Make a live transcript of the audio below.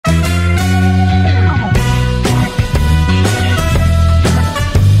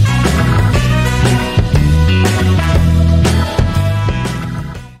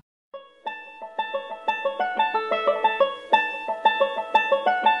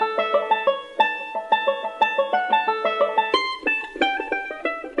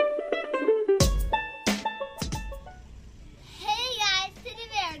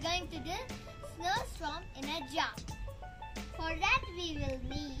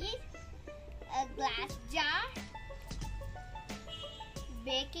a glass jar,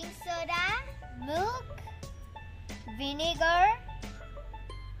 baking soda, milk, vinegar,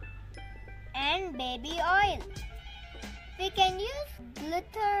 and baby oil. We can use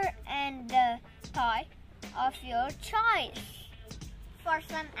glitter and the toy of your choice for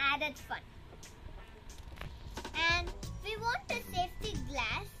some added fun. And we want a safety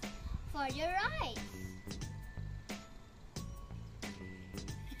glass for your eyes.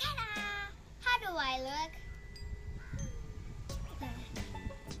 Ta-da! How do I look?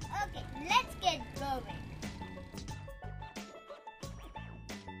 Okay, let's get going.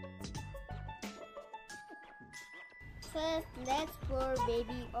 First, let's pour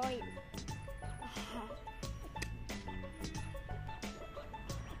baby oil.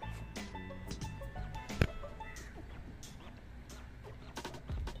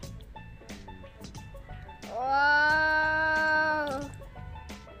 Wow!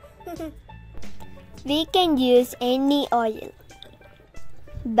 We can use any oil,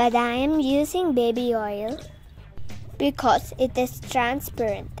 but I am using baby oil because it is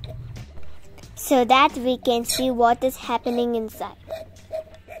transparent, so that we can see what is happening inside.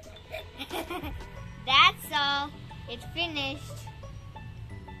 That's all. It's finished.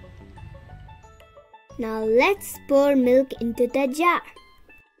 Now let's pour milk into the jar.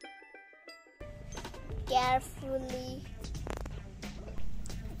 Carefully.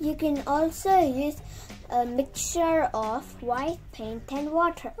 You can also use a mixture of white paint and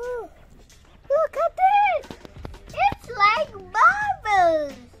water. Oh, look at it! It's like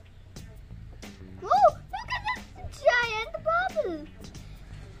bubbles! Oh, look at this giant bubble!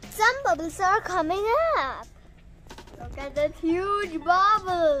 Some bubbles are coming up. Look at that huge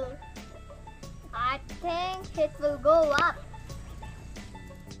bubble. I think it will go up.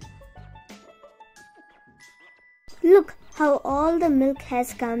 Look how all the milk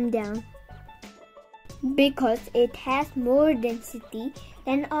has come down. Because it has more density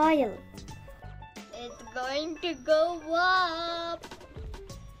than oil. It's going to go up.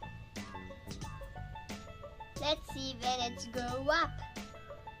 Let's see when it's go up.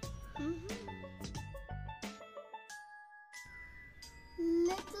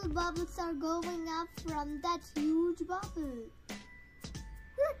 Little bubbles are going up from that huge bubble.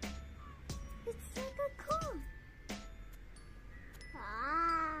 Look, it's like a cone.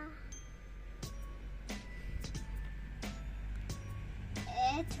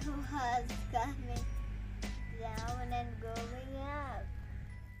 It was coming down and going up.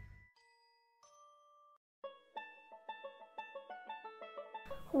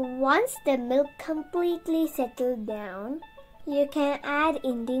 Once the milk completely settled down, you can add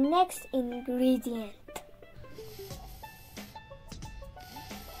in the next ingredient.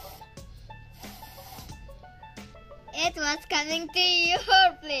 It was coming to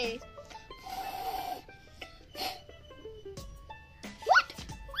your place. What?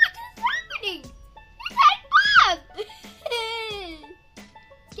 What is happening? It's like that!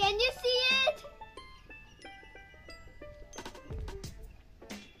 Can you see it?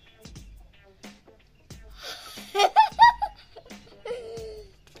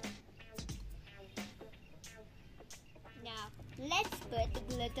 Now, let's put the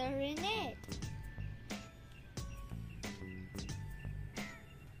glitter in it.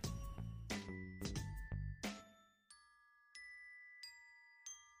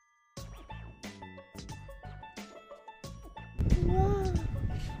 Wow!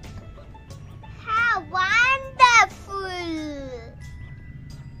 How wonderful!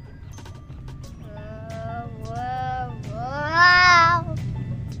 Wow!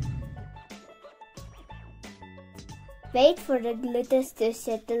 Wait for the glitters to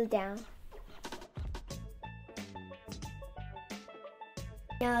settle down.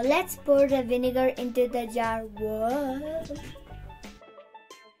 Now let's pour the vinegar into the jar. Whoa!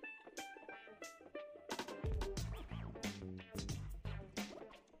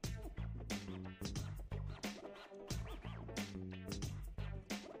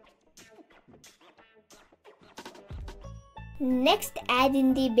 Next, add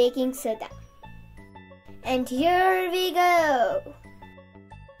in the baking soda. And here we go!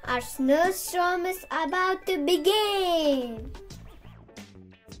 Our snowstorm is about to begin!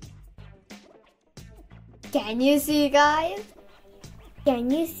 Can you see, guys? Can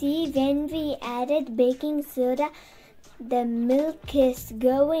you see when we added baking soda, the milk is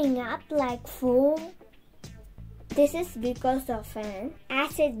going up like foam? This is because of an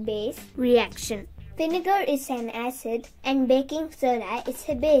acid-base reaction. Vinegar is an acid and baking soda is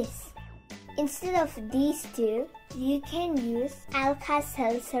a base. Instead of these two, you can use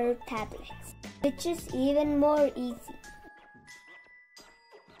Alka-Seltzer tablets, which is even more easy.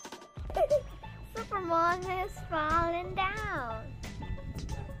 Superman has fallen down.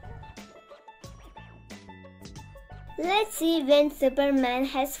 Let's see when Superman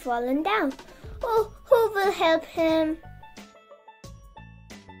has fallen down. Oh, who will help him?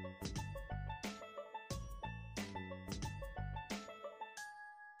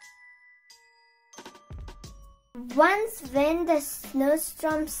 Once when the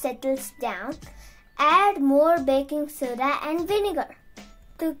snowstorm settles down, add more baking soda and vinegar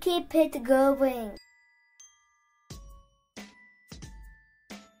to keep it going.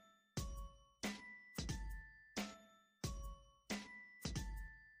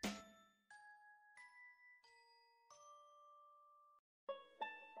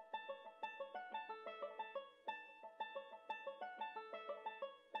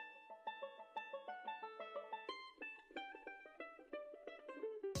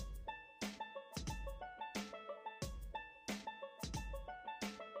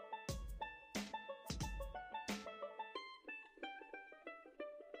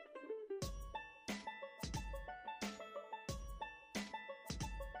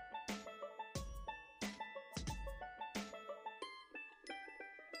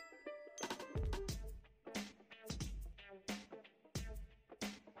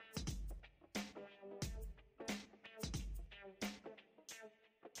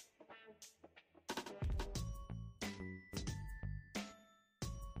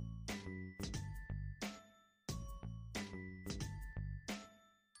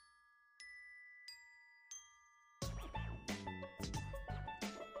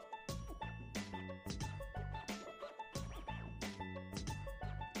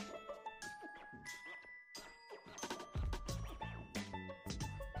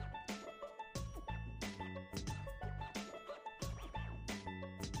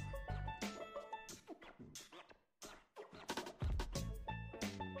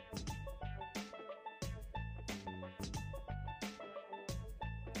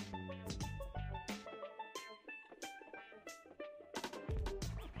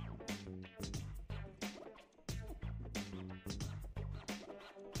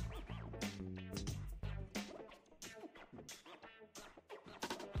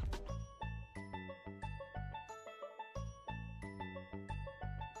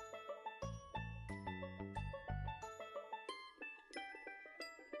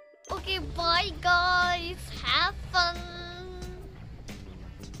 Okay, bye guys. Have fun.